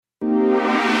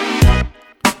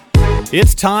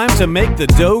It's time to make the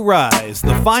dough rise,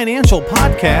 the financial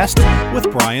podcast with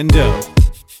Brian Doe.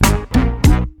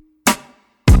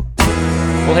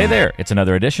 Well, hey there. It's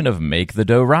another edition of Make the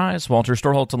Dough Rise. Walter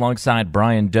Storholt alongside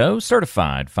Brian Doe,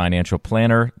 certified financial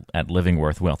planner at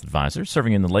Livingworth Wealth Advisors,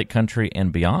 serving in the Lake Country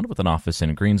and beyond with an office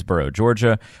in Greensboro,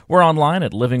 Georgia. We're online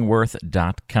at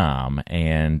livingworth.com,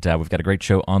 and we've got a great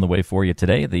show on the way for you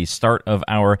today. The start of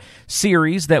our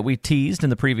series that we teased in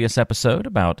the previous episode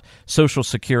about Social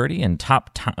Security and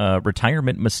top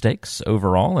retirement mistakes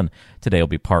overall, and today will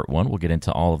be part one. We'll get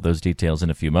into all of those details in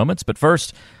a few moments, but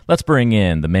first, let's bring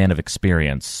in the man of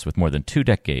experience with more than 2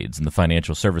 decades in the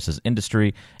financial services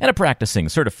industry and a practicing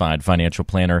certified financial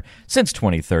planner since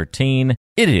 2013.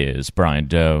 It is Brian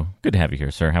Doe. Good to have you here,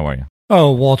 sir. How are you?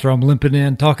 Oh, Walter, I'm limping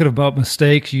in. Talking about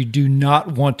mistakes, you do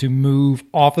not want to move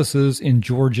offices in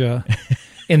Georgia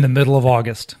in the middle of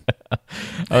August.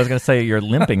 I was going to say you're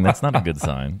limping. That's not a good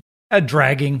sign.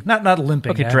 Dragging, not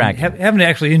limping. Okay, dragging. Haven't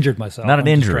actually injured myself. Not an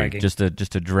injury, just a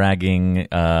dragging,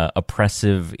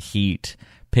 oppressive heat,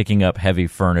 picking up heavy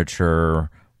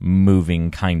furniture,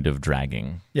 moving kind of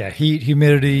dragging. Yeah, heat,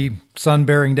 humidity, sun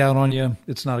bearing down on you.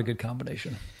 It's not a good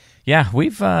combination. Yeah,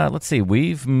 we've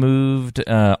moved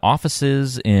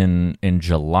offices in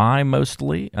July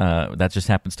mostly. That just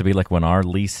happens to be like when our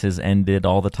lease has ended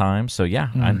all the time. So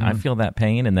yeah, I feel that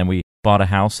pain. And then we bought a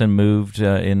house and moved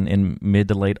in mid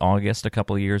to late August a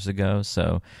couple of years ago.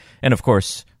 So, and of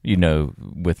course, you know,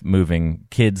 with moving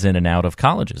kids in and out of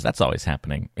colleges, that's always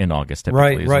happening in August.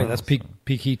 Right. Well, That's peak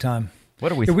heat time.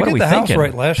 What are we? Yeah, we what did are we the thinking? house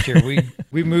right last year.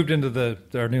 We moved into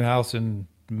our new house in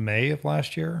May of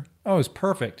last year. Oh, it was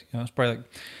perfect. You know, it's probably like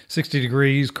 60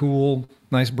 degrees, cool,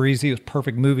 nice breezy. It was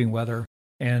perfect moving weather.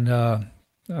 And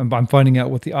I'm finding out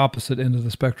what the opposite end of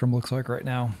the spectrum looks like right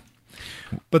now.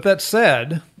 But that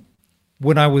said,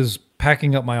 when I was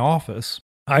packing up my office,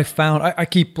 I found I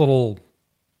keep little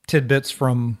tidbits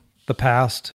from the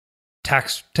past,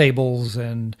 tax tables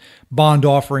and bond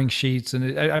offering sheets,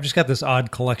 and I've just got this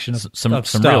odd collection of some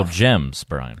stuff. real gems,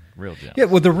 Brian. Real gems. Yeah,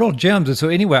 well, the real gems. And so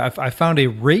anyway, I found a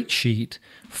rate sheet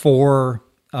for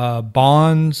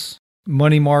bonds,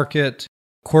 money market,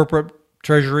 corporate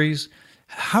treasuries.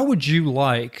 How would you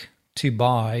like to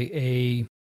buy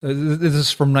this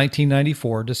is from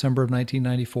 1994, December of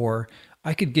 1994.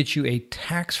 I could get you a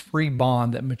tax-free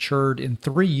bond that matured in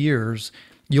 3 years,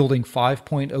 yielding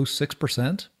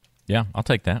 5.06%. Yeah, I'll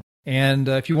take that. And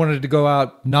if you wanted to go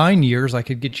out 9 years, I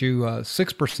could get you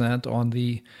 6% on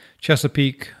the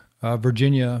Chesapeake,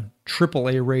 Virginia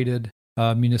AAA rated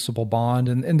municipal bond.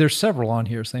 And there's several on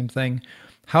here, same thing.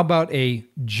 How about a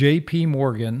JP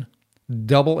Morgan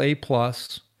AA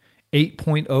plus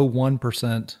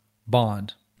 8.01%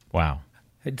 bond? Wow.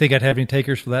 Think I'd have any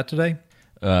takers for that today?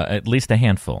 At least a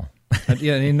handful.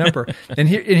 Yeah, a number. And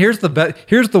here's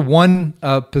the one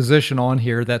position on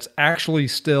here that's actually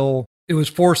still, it was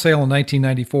for sale in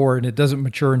 1994 and it doesn't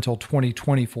mature until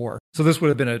 2024. So this would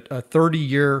have been a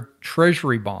 30-year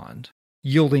treasury bond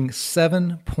yielding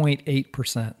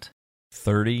 7.8%.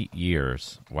 30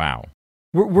 years. Wow.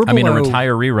 We're below, I mean, a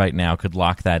retiree right now could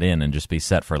lock that in and just be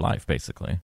set for life,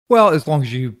 basically. Well, as long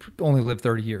as you only live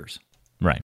 30 years.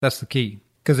 Right. That's the key.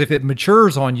 Because if it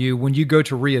matures on you, when you go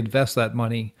to reinvest that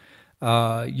money,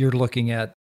 you're looking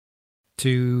at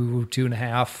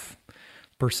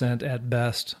 2.5% at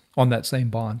best on that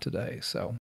same bond today.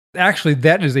 So actually,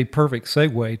 that is a perfect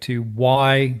segue to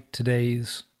why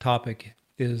today's topic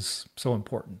is so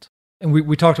important. And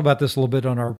we talked about this a little bit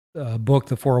on our book,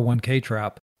 The 401k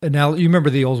Trap. And now you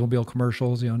remember the Oldsmobile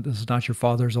commercials, you know, this is not your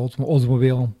father's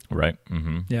Oldsmobile. Right.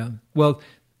 Mm-hmm. Yeah. Well,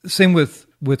 same with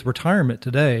retirement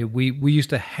today. We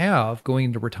used to have, going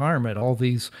into retirement, all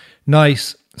these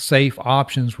nice, safe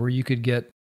options where you could get,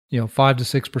 5 to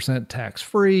 6%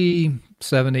 tax-free,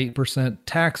 7-8%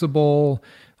 taxable,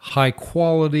 high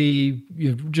quality,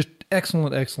 just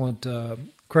excellent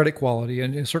credit quality,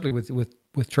 and certainly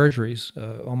with treasuries,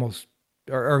 almost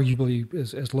arguably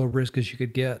as low risk as you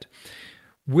could get,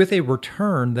 with a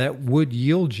return that would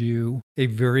yield you a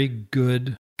very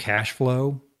good cash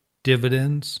flow,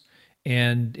 dividends,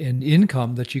 and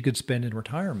income that you could spend in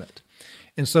retirement.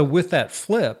 And so with that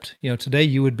flipped, today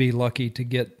you would be lucky to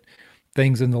get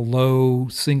things in the low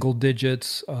single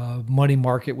digits. Money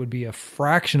market would be a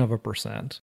fraction of a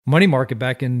percent. Money market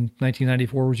back in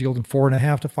 1994 was yielding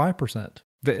 4.5% to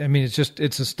 5%. I mean,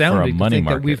 it's astounding to think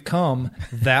that we've come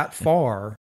that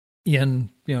far in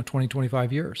 20,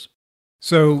 25 years.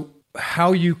 So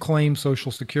how you claim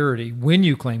Social Security, when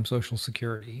you claim Social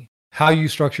Security, how you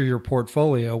structure your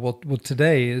portfolio. Well,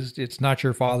 today it's not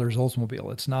your father's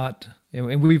Oldsmobile. It's not,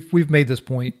 and we've made this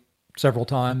point several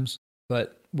times,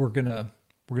 but we're gonna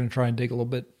try and dig a little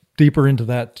bit deeper into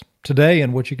that today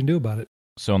and what you can do about it.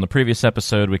 So on the previous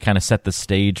episode, we kind of set the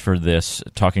stage for this,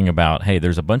 talking about, hey,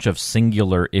 there's a bunch of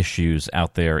singular issues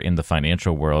out there in the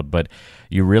financial world, but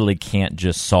you really can't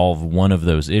just solve one of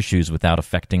those issues without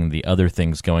affecting the other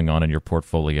things going on in your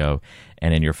portfolio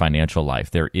and in your financial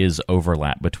life. There is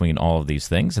overlap between all of these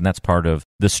things, and that's part of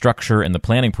the structure and the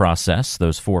planning process,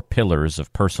 those 4 pillars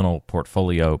of personal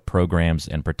portfolio programs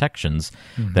and protections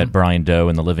that Brian Doe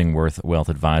and the Living Worth Wealth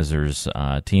Advisors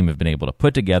team have been able to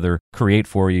put together, create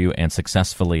for you, and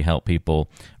successfully help people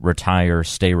retire,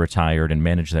 stay retired, and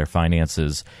manage their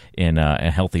finances in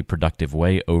a healthy, productive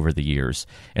way over the years.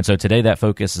 And so today that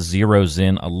focus zeroes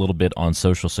in a little bit on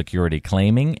Social Security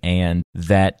claiming and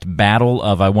that battle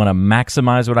of I want to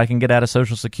maximize what I can get out of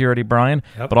Social Security, Brian,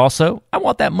 but also I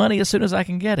want that money as soon as I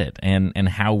can get it, and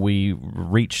how we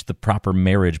reach the proper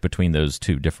marriage between those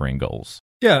two differing goals.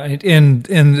 Yeah, and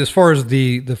as far as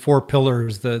the 4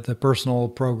 pillars, the personal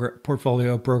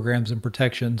portfolio programs and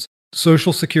protections,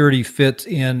 Social Security fits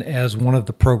in as one of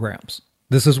the programs.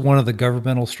 This is one of the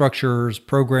governmental structures,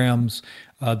 programs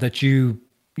that you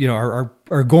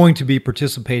are going to be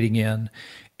participating in,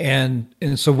 and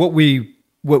so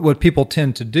what people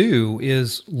tend to do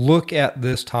is look at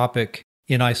this topic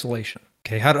in isolation.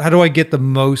 Okay, how do I get the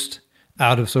most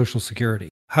out of Social Security?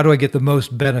 How do I get the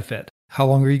most benefit? How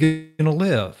long are you going to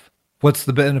live? What's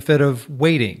the benefit of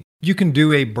waiting? You can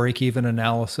do a break-even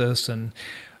analysis, and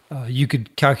you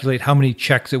could calculate how many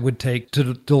checks it would take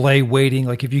to delay waiting.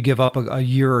 Like if you give up a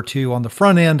year or 2 on the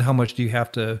front end, how much do you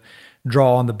have to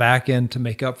draw on the back end to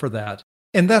make up for that?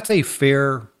 And that's a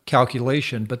fair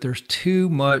calculation, but there's too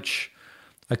much,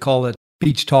 I call it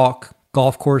beach talk,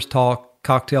 golf course talk,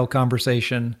 cocktail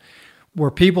conversation, where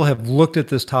people have looked at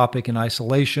this topic in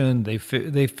isolation. They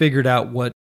figured out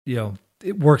what,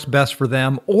 it works best for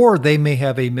them, or they may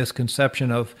have a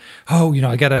misconception of,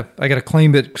 I gotta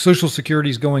claim it. Social Security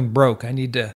is going broke. I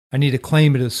need to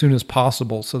claim it as soon as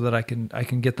possible so that I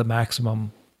can get the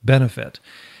maximum benefit.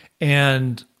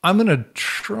 And I'm going to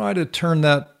try to turn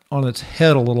that on its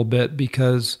head a little bit,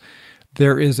 because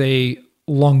there is a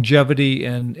longevity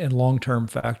and long-term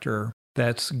factor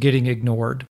that's getting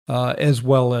ignored, as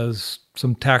well as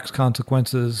some tax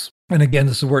consequences. And again,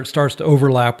 this is where it starts to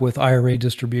overlap with IRA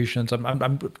distributions. I'm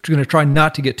going to try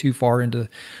not to get too far into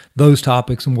those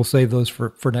topics, and we'll save those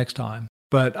for next time.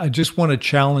 But I just want to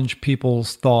challenge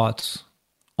people's thoughts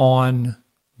on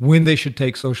when they should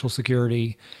take Social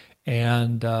Security,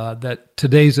 and that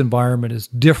today's environment is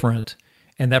different,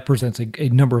 and that presents a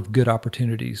number of good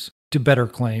opportunities to better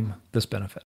claim this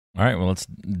benefit. All right, well, let's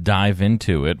dive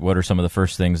into it. What are some of the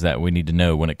first things that we need to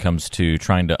know when it comes to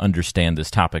trying to understand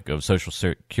this topic of Social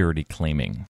Security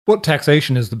claiming? Well,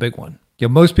 taxation is the big one.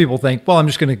 Most people think, well, I'm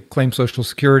just going to claim Social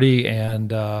Security,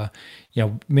 and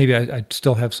maybe I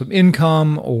still have some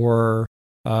income, or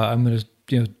I'm going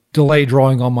to delay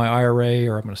drawing on my IRA,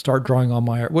 or I'm going to start drawing on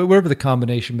my IRA, whatever the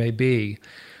combination may be.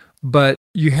 But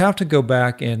you have to go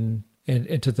back into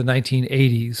the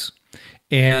 1980s,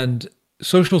 and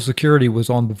Social Security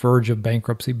was on the verge of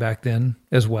bankruptcy back then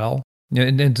as well.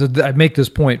 And so I make this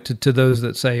point to those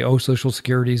that say, Social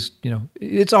Security's,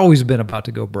 it's always been about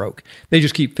to go broke. They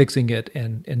just keep fixing it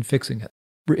and fixing it,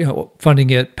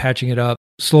 funding it, patching it up,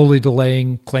 slowly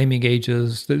delaying claiming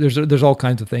ages. There's all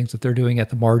kinds of things that they're doing at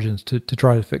the margins to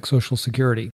try to fix Social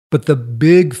Security. But the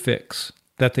big fix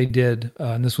that they did,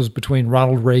 and this was between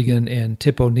Ronald Reagan and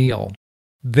Tip O'Neill,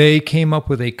 they came up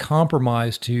with a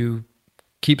compromise to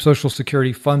keep Social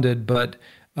Security funded, but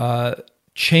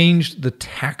changed the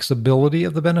taxability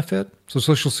of the benefit. So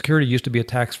Social Security used to be a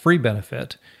tax-free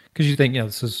benefit, because you think,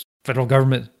 this is federal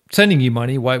government sending you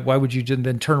money. Why would you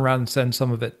then turn around and send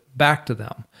some of it back to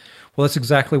them? Well, that's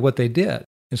exactly what they did.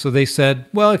 And so they said,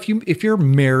 well, if you're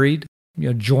married,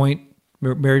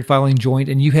 married filing joint,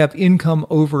 and you have income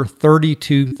over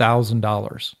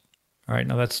 $32,000. All right,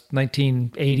 now that's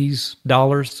 1980s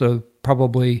dollars, so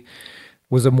probably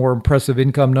was a more impressive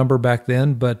income number back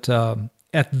then. But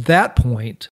at that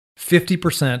point,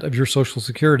 50% of your Social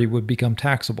Security would become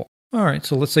taxable. All right,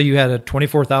 so let's say you had a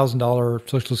 $24,000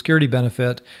 Social Security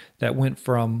benefit that went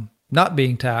from not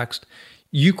being taxed.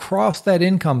 You cross that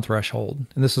income threshold,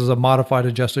 and this is a modified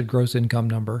adjusted gross income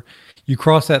number. You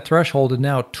cross that threshold, and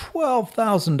now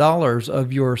 $12,000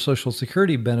 of your Social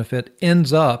Security benefit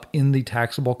ends up in the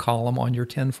taxable column on your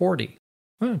 1040.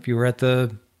 Well, if you were at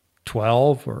the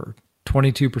 12 or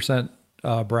 22%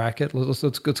 bracket,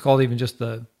 let's call it even just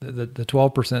the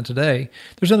 12% today,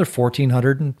 there's another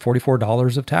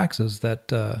 $1,444 of taxes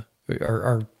that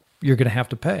are you're going to have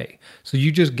to pay. So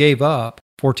you just gave up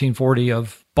 $1,440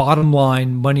 of bottom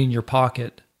line money in your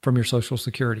pocket from your Social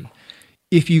Security.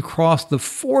 If you cross the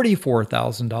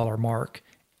 $44,000 mark,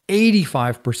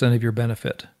 85% of your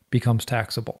benefit becomes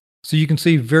taxable. So you can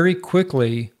see very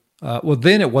quickly,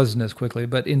 then it wasn't as quickly,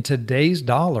 but in today's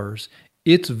dollars,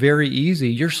 it's very easy.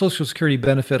 Your Social Security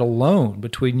benefit alone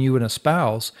between you and a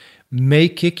spouse may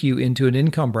kick you into an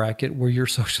income bracket where your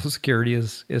Social Security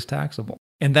is taxable.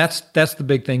 And that's the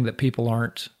big thing that people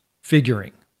aren't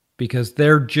figuring, because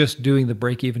they're just doing the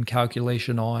break-even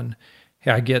calculation on,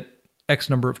 hey, I get X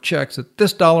number of checks at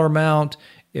this dollar amount.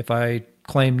 If I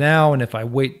claim now and if I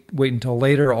wait until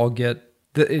later, I'll get,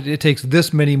 it takes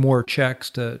this many more checks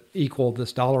to equal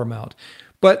this dollar amount.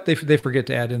 But they forget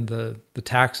to add in the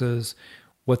taxes,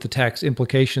 what the tax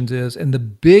implications is. And the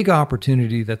big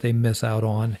opportunity that they miss out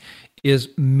on is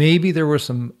maybe there was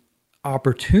some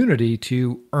opportunity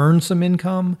to earn some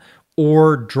income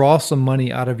or draw some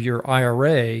money out of your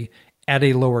IRA at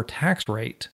a lower tax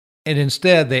rate. And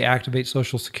instead they activate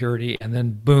Social Security, and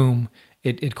then boom,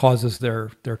 it causes their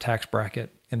tax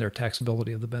bracket and their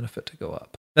taxability of the benefit to go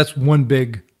up. That's one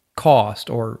big cost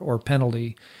or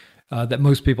penalty that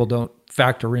most people don't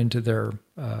factor into their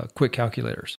quick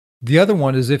calculators. The other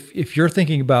one is if you're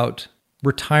thinking about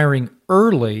retiring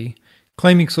early,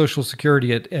 claiming Social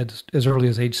Security at as early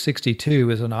as age 62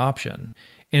 is an option.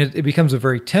 And it becomes a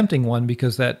very tempting one,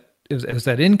 because as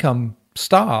that income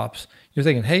stops, you're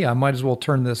thinking, hey, I might as well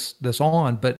turn this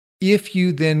on. But if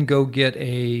you then go get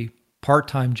a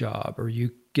part-time job, or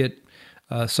you get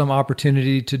some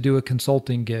opportunity to do a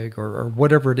consulting gig or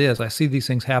whatever it is, I see these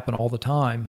things happen all the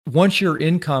time. Once your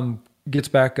income gets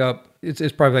back up,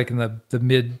 it's probably like in the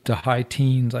mid to high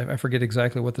teens. I forget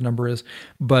exactly what the number is,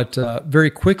 but very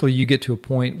quickly you get to a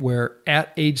point where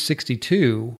at age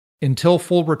 62, until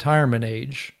full retirement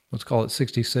age, let's call it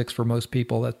 66 for most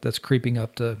people, that's creeping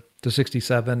up to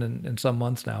 67 in some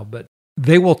months now, but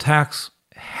they will tax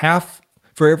half.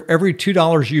 For every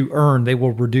 $2 you earn, they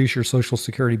will reduce your Social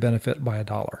Security benefit by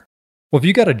 $1. Well, if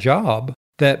you got a job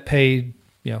that paid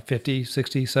 $50,000,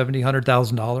 $60,000, $70,000,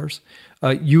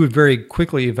 $100,000, you would very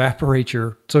quickly evaporate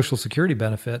your Social Security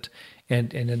benefit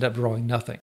and end up drawing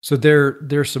nothing. So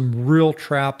there's some real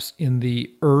traps in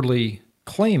the early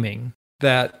claiming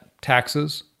that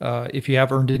taxes, if you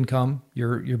have earned income,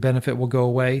 your benefit will go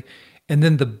away. And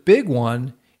then the big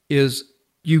one is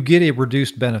you get a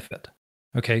reduced benefit.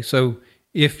 Okay, so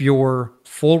if your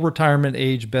full retirement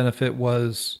age benefit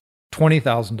was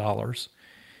 $20,000,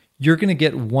 you're going to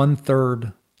get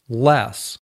 1/3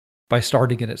 less by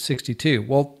starting it at 62.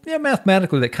 Well, yeah,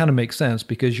 mathematically that kind of makes sense,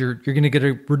 because you're going to get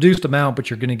a reduced amount, but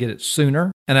you're going to get it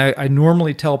sooner. And I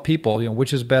normally tell people,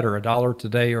 which is better, $1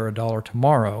 today or $1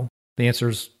 tomorrow? The answer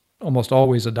is almost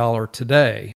always $1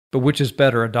 today. But which is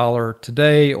better, $1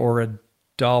 today or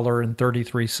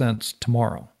 $1.33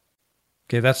 tomorrow?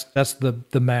 Okay, that's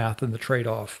the math and the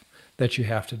trade-off that you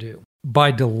have to do.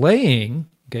 By delaying,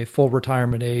 full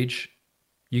retirement age,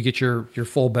 you get your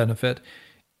full benefit.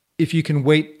 If you can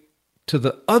wait to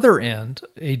the other end,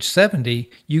 age 70,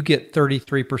 you get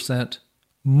 33%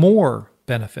 more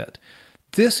benefit.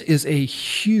 This is a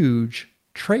huge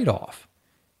trade-off.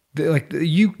 Like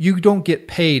you don't get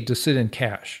paid to sit in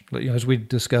cash, as we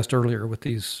discussed earlier with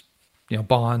these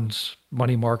bonds,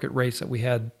 money market rates that we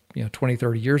had 20,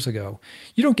 30 years ago.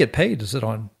 You don't get paid to sit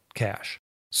on cash.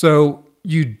 So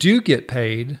you do get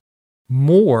paid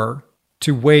more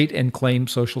to wait and claim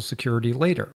Social Security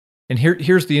later. And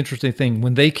here's the interesting thing.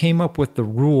 When they came up with the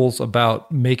rules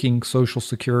about making Social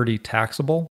Security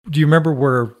taxable, do you remember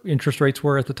where interest rates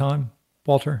were at the time,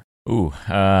 Walter?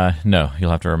 No,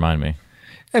 you'll have to remind me.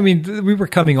 I mean, we were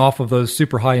coming off of those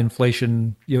super high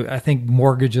inflation. I think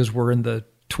mortgages were in the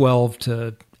 12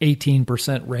 to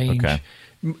 18% range. Okay.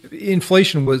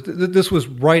 Inflation this was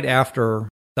right after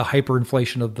the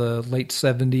hyperinflation of the late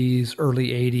 70s, early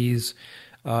 80s.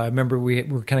 I remember we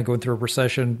were kind of going through a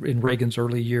recession in Reagan's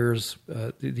early years.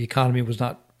 The economy was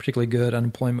not particularly good.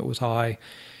 Unemployment was high.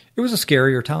 It was a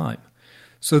scarier time.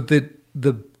 So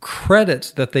the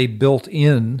credits that they built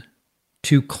in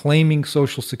to claiming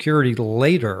Social Security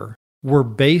later were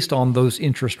based on those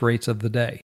interest rates of the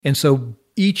day. And so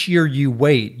each year you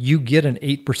wait, you get an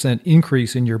 8%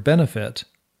 increase in your benefit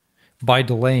by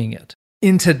delaying it.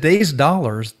 In today's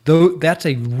dollars, though, that's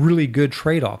a really good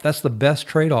trade-off. That's the best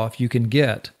trade-off you can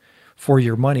get for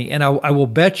your money. And I will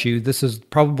bet you this is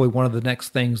probably one of the next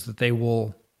things that they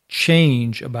will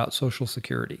change about Social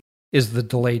Security is the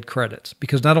delayed credits.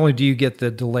 Because not only do you get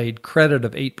the delayed credit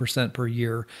of 8% per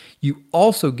year, you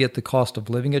also get the cost of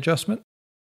living adjustment.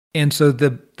 And so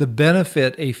the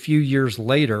benefit a few years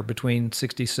later, between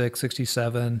 66,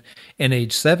 67, and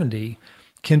age 70,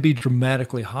 can be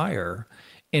dramatically higher.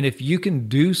 And if you can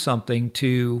do something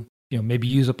to maybe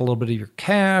use up a little bit of your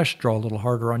cash, draw a little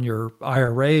harder on your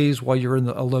IRAs while you're in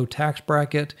a low tax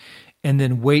bracket, and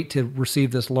then wait to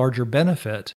receive this larger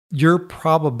benefit, your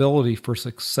probability for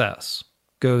success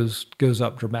goes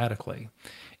up dramatically.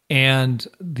 And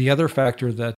the other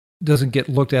factor that doesn't get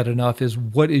looked at enough is,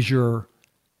 what is your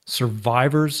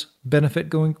survivor's benefit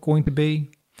going to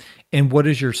be? And what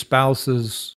is your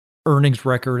spouse's earnings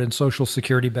record and Social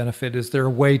Security benefit? Is there a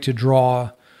way to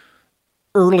draw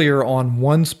earlier on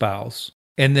one spouse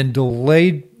and then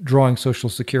delay drawing Social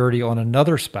Security on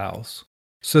another spouse,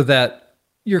 so that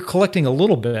you're collecting a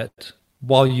little bit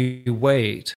while you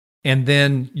wait, and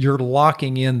then you're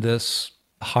locking in this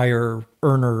higher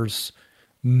earner's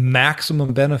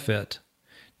maximum benefit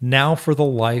now for the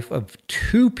life of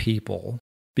two people,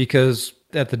 because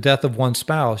at the death of one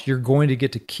spouse, you're going to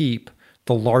get to keep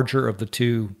the larger of the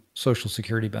two Social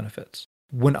Security benefits.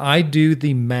 When I do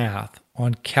the math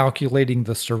on calculating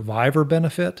the survivor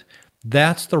benefit,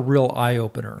 that's the real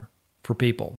eye-opener for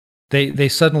people. They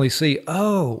suddenly see,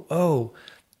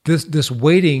 this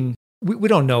waiting, we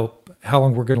don't know how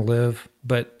long we're going to live,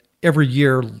 but every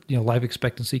year, life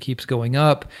expectancy keeps going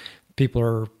up. People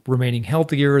are remaining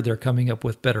healthier. They're coming up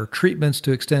with better treatments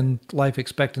to extend life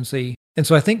expectancy. And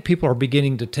so I think people are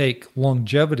beginning to take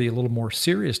longevity a little more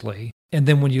seriously. And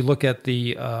then when you look at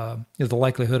the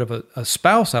likelihood of a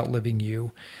spouse outliving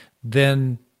you,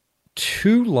 then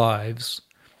two lives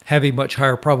have a much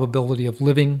higher probability of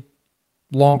living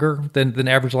longer than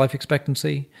average life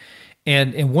expectancy.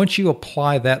 And once you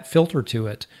apply that filter to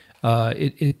it,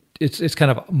 it's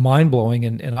kind of mind-blowing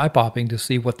and eye-popping to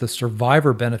see what the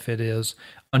survivor benefit is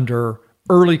under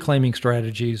early claiming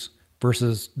strategies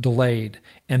versus delayed.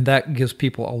 And that gives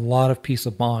people a lot of peace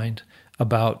of mind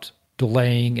about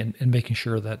delaying and making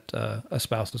sure that a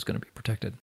spouse is going to be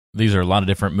protected. These are a lot of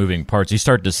different moving parts. You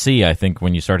start to see, I think,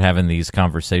 when you start having these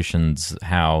conversations,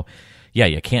 how,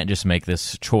 you can't just make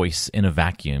this choice in a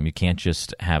vacuum. You can't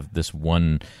just have this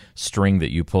one string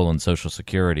that you pull in Social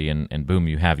Security and boom,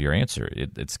 you have your answer.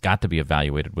 It's got to be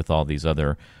evaluated with all these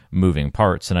other moving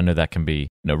parts. And I know that can be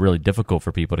really difficult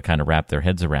for people to kind of wrap their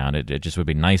heads around. It just would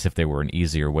be nice if there were an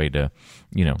easier way to,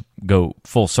 go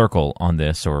full circle on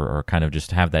this or kind of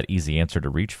just have that easy answer to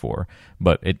reach for.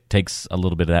 But it takes a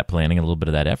little bit of that planning, a little bit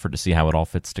of that effort to see how it all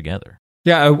fits together.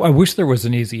 Yeah, I wish there was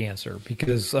an easy answer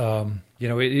because,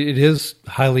 it is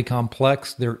highly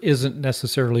complex. There isn't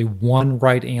necessarily one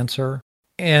right answer.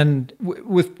 And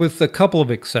with a couple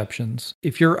of exceptions,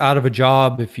 if you're out of a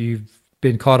job, if you've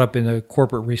been caught up in a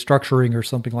corporate restructuring or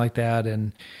something like that,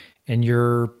 and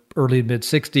you're early to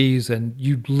mid-60s and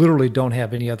you literally don't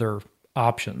have any other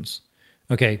options,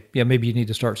 okay, maybe you need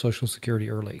to start Social Security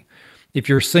early. If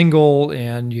you're single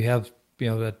and you have,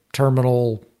 a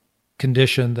terminal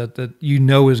condition that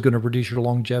is going to reduce your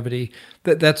longevity,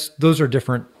 those are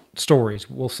different stories.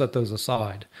 We'll set those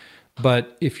aside.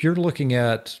 But if you're looking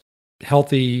at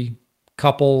healthy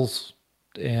couples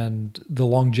and the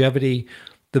longevity,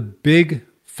 the big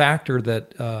factor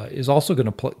that is also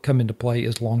going to come into play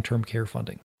is long-term care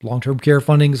funding. Long-term care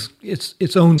funding is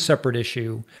its own separate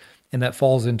issue, and that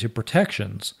falls into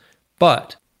protections.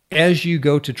 But as you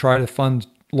go to try to fund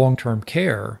long-term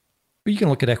care, you can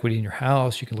look at equity in your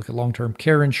house, you can look at long-term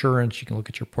care insurance, you can look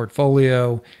at your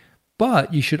portfolio,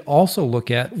 but you should also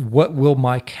look at what will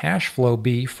my cash flow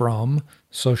be from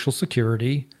Social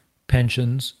Security,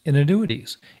 pensions, and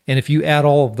annuities. And if you add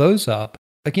all of those up,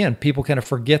 again, people kind of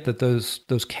forget that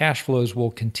those cash flows will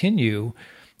continue.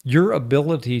 Your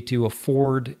ability to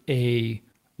afford a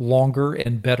longer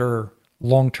and better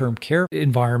long-term care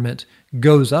environment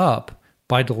goes up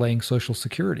by delaying Social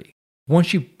Security.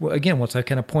 Once I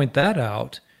kind of point that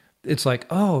out, it's like,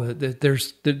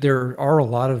 there are a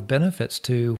lot of benefits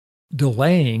to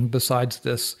delaying besides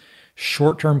this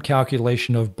short-term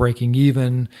calculation of breaking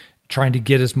even, trying to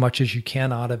get as much as you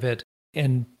can out of it.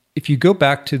 And if you go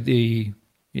back to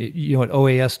what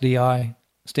OASDI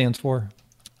stands for?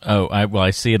 Oh,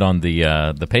 I see it on the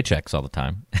paychecks all the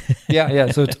time.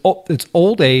 Yeah. So it's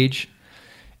old age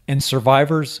and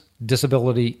survivors'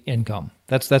 disability income.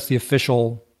 That's the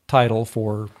official title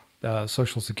for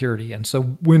Social Security. And so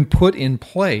when put in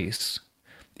place,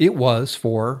 it was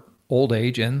for old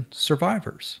age and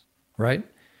survivors, right?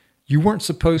 You weren't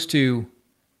supposed to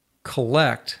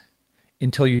collect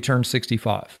until you turned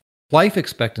 65. Life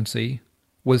expectancy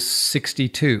was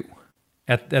 62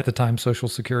 at the time Social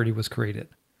Security was created.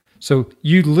 So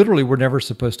you literally were never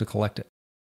supposed to collect it.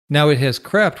 Now it has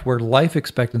crept where life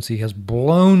expectancy has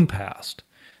blown past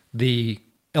the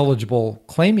eligible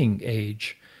claiming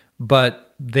age,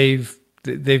 but they've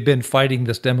been fighting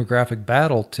this demographic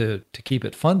battle to keep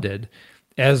it funded.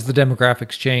 as the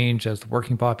demographics change, as the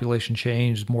working population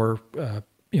changed, more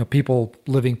people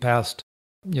living past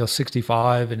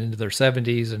 65 and into their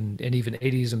 70s and even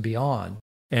 80s and beyond.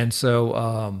 And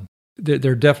so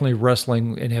they're definitely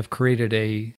wrestling and have created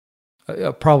a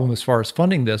problem as far as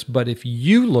funding this. But if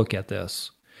you look at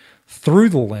this through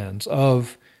the lens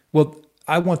of, well,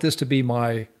 I want this to be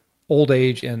my old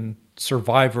age and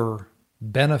survivor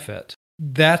benefit,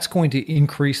 that's going to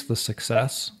increase the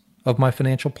success of my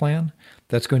financial plan.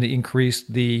 That's going to increase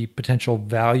the potential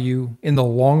value in the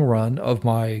long run of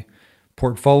my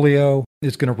portfolio.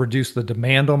 It's going to reduce the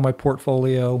demand on my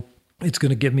portfolio. It's going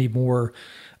to give me more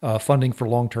funding for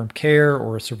long-term care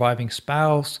or a surviving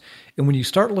spouse. And when you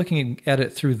start looking at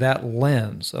it through that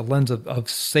lens, a lens of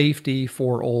safety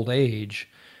for old age,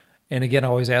 and again, I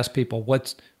always ask people,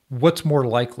 what's more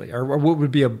likely, or what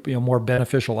would be a more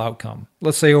beneficial outcome?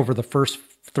 Let's say over the first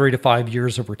 3 to 5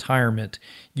 years of retirement,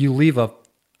 you leave a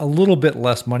little bit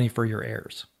less money for your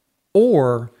heirs.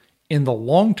 Or in the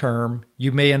long term,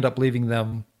 you may end up leaving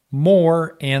them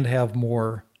more and have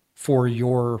more for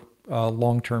your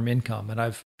long-term income. And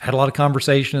I've had a lot of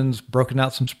conversations, broken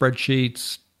out some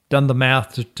spreadsheets, done the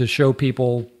math to show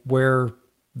people where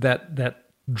that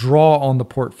draw on the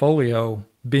portfolio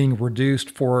being reduced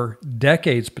for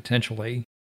decades potentially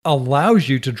allows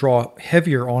you to draw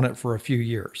heavier on it for a few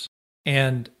years.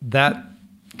 And that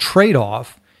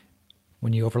trade-off,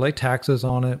 when you overlay taxes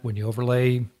on it, when you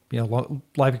overlay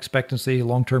life expectancy,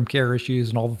 long-term care issues,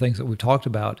 and all the things that we've talked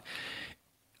about,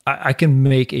 I can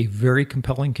make a very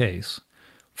compelling case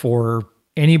for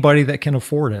anybody that can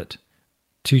afford it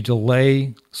to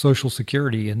delay Social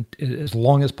Security and as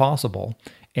long as possible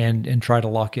and try to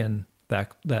lock in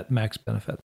that max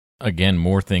benefit. Again,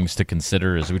 more things to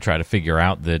consider as we try to figure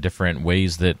out the different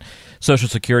ways that Social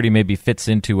Security maybe fits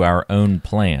into our own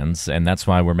plans, and that's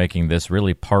why we're making this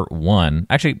really part one.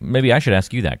 Actually, maybe I should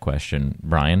ask you that question,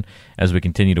 Brian, as we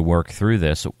continue to work through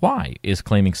this. Why is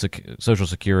claiming Social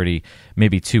Security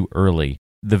maybe too early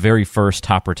the very first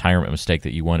top retirement mistake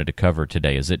that you wanted to cover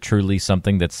today? Is it truly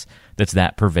something that's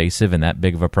that pervasive and that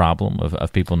big of a problem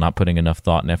of people not putting enough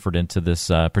thought and effort into this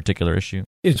particular issue?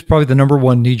 It's probably the number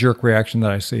one knee-jerk reaction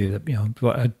that I see,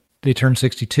 that they turn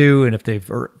 62, and if they've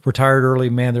retired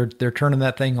early, man, they're turning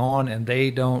that thing on, and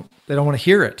they don't want to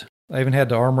hear it. I even had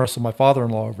to arm wrestle my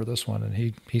father-in-law over this one,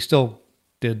 and he still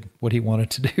did what he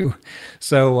wanted to do.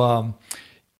 So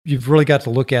you've really got to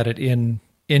look at it in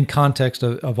context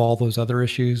of all those other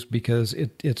issues, because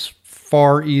it's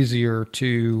far easier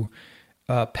to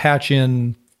patch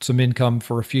in some income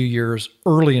for a few years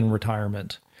early in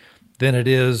retirement than it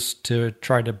is to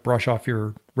try to brush off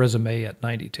your resume at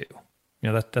 92.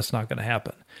 That's not going to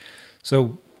happen.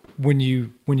 So when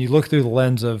you look through the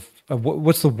lens of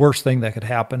what's the worst thing that could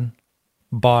happen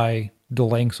by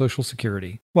delaying Social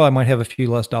Security, well, I might have a few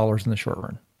less dollars in the short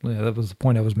run. That was the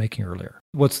point I was making earlier.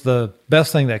 What's the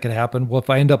best thing that could happen? Well, if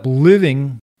I end up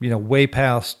living, way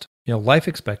past, life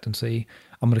expectancy,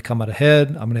 I'm going to come out ahead.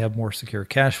 I'm going to have more secure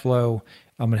cash flow.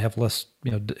 I'm going to have less,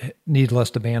 need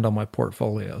less demand on my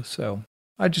portfolio. So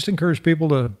I just encourage people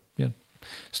to,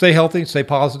 stay healthy, stay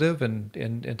positive,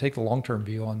 and take the long-term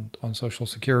view on Social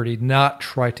Security, not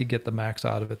try to get the max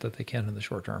out of it that they can in the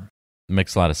short term.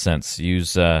 Makes a lot of sense.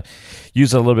 Use a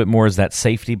little bit more as that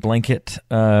safety blanket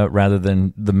rather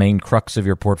than the main crux of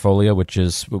your portfolio, which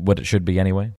is what it should be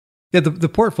anyway. Yeah, the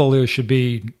portfolio should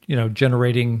be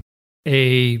generating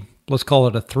let's call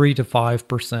it a 3 to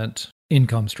 5%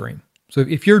 income stream. So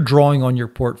if you're drawing on your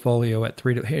portfolio at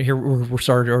here we're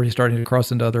already starting to cross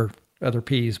into other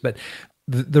P's, but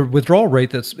the withdrawal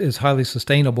rate is highly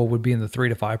sustainable would be in the 3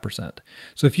 to 5%.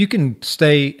 So if you can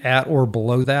stay at or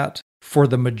below that for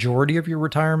the majority of your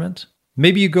retirement,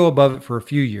 maybe you go above it for a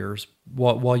few years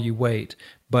while you wait.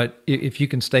 But if you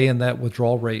can stay in that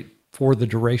withdrawal rate for the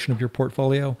duration of your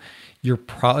portfolio, your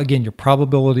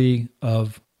probability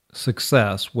of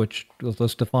success, which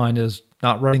let's define as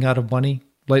not running out of money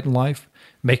late in life,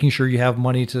 making sure you have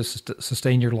money to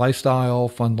sustain your lifestyle,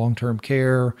 fund long-term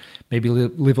care, maybe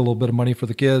leave a little bit of money for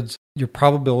the kids, your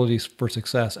probabilities for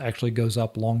success actually goes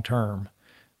up long-term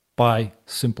by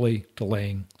simply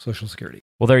delaying Social Security.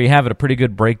 Well, there you have it, a pretty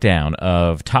good breakdown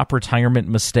of top retirement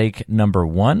mistake number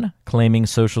 1, claiming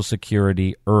Social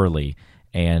Security early.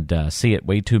 And see it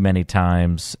way too many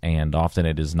times, and often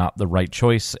it is not the right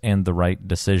choice and the right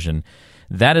decision.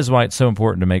 That is why it's so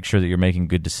important to make sure that you're making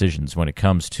good decisions when it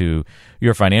comes to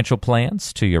your financial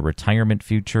plans, to your retirement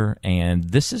future. And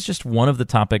this is just one of the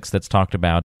topics that's talked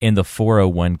about in the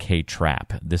 401k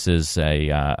trap. This is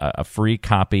a free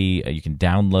copy. You can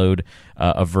download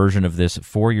a version of this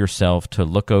for yourself to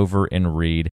look over and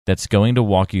read. that's going to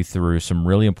walk you through some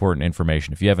really important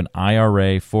information. If you have an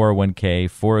IRA, 401k,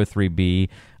 403b,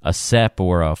 a SEP,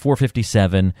 or a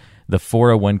 457, the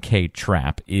 401k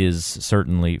trap is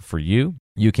certainly for you.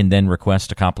 You can then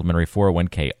request a complimentary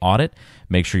 401k audit.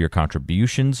 Make sure your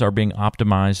contributions are being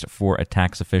optimized for a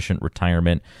tax-efficient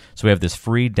retirement. So we have this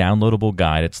free downloadable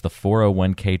guide. It's the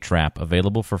 401k trap,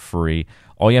 available for free.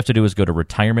 All you have to do is go to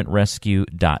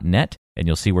retirementrescue.net, and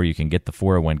you'll see where you can get the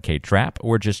 401k trap,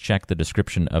 or just check the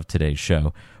description of today's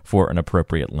show for an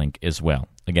appropriate link as well.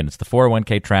 Again, it's the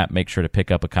 401k trap. Make sure to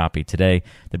pick up a copy today.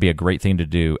 That'd be a great thing to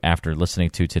do after listening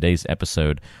to today's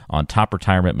episode on top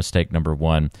retirement mistake number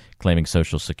 1, claiming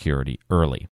Social Security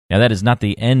early. Now, that is not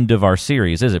the end of our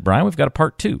series, is it, Brian? We've got a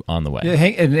part 2 on the way. Yeah,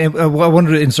 and I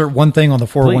wanted to insert one thing on the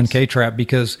 401k Please. trap,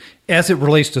 because as it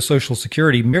relates to Social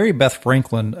Security, Mary Beth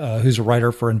Franklin, who's a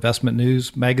writer for Investment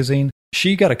News magazine,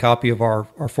 she got a copy of our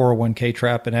 401k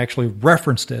trap and actually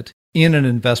referenced it in an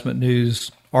Investment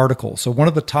News article. So one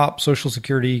of the top Social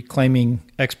Security claiming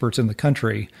experts in the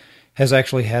country has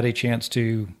actually had a chance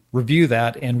to review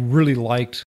that and really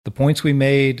liked the points we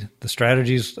made, the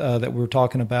strategies that we were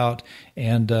talking about,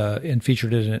 and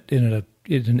featured it in an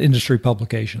industry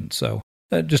publication. So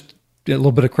just a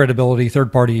little bit of credibility,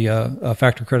 third-party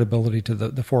factor credibility to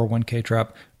the 401k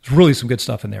trap. There's really some good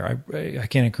stuff in there. I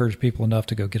can't encourage people enough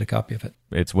to go get a copy of it.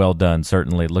 It's well done,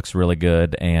 certainly. It looks really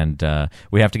good, and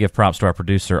we have to give props to our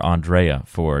producer, Andrea,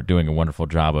 for doing a wonderful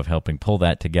job of helping pull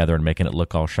that together and making it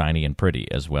look all shiny and pretty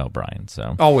as well, Brian.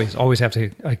 So Always have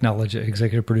to acknowledge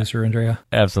executive producer, Andrea.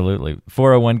 Absolutely.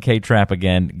 401k trap,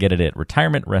 again, get it at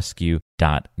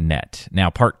retirementrescue.net. Now,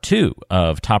 part 2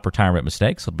 of Top Retirement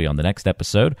Mistakes will be on the next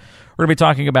episode. We're going to be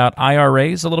talking about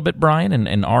IRAs a little bit, Brian,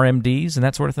 and RMDs and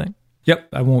that sort of thing. Yep.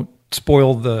 I won't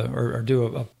spoil or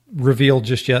do a reveal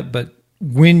just yet, but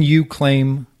when you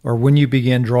claim or when you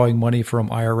begin drawing money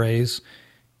from IRAs,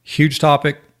 huge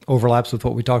topic, overlaps with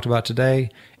what we talked about today,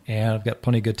 and I've got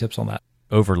plenty of good tips on that.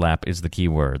 Overlap is the key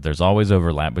word. There's always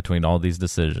overlap between all these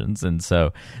decisions, and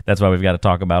so that's why we've got to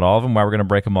talk about all of them, why we're going to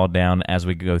break them all down as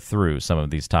we go through some of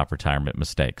these top retirement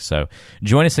mistakes. So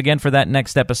join us again for that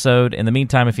next episode. In the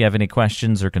meantime, if you have any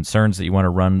questions or concerns that you want to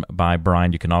run by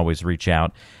Brian, you can always reach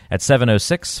out at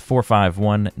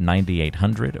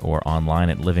 706-451-9800 or online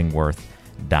at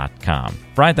livingworth.com.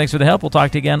 Brian, thanks for the help. We'll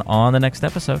talk to you again on the next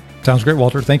episode. Sounds great,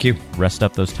 Walter. Thank you. Rest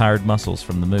up those tired muscles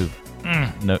from the move.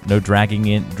 No dragging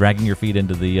your feet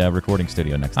into the recording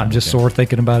studio next time. I'm just sore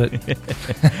thinking about it.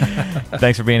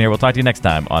 Thanks for being here. We'll talk to you next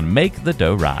time on Make the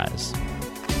Dough Rise.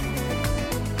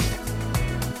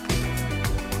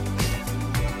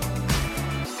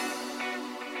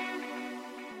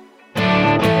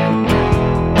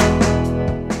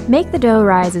 Make the Dough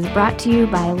Rise is brought to you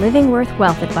by Living Worth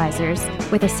Wealth Advisors,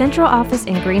 with a central office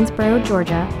in Greensboro,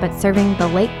 Georgia, but serving the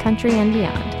Lake Country and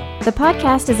beyond. The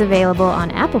podcast is available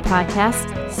on Apple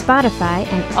Podcasts, Spotify,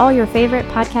 and all your favorite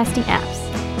podcasting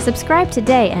apps. Subscribe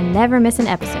today and never miss an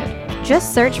episode.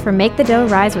 Just search for Make the Dough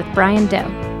Rise with Brian Doe.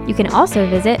 You can also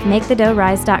visit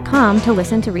MakeTheDoughRise.com to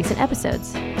listen to recent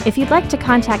episodes. If you'd like to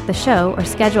contact the show or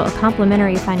schedule a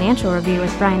complimentary financial review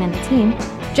with Brian and the team,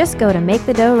 just go to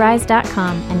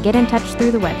MakeTheDoughRise.com and get in touch through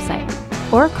the website.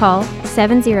 Or call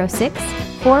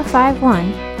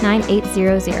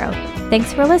 706-451-9800.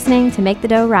 Thanks for listening to Make the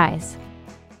Dough Rise.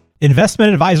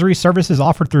 Investment advisory services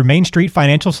offered through Main Street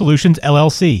Financial Solutions,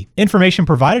 LLC. Information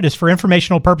provided is for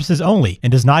informational purposes only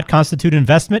and does not constitute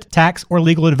investment, tax, or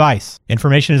legal advice.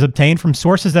 Information is obtained from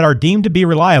sources that are deemed to be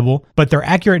reliable, but their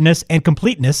accurateness and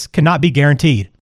completeness cannot be guaranteed.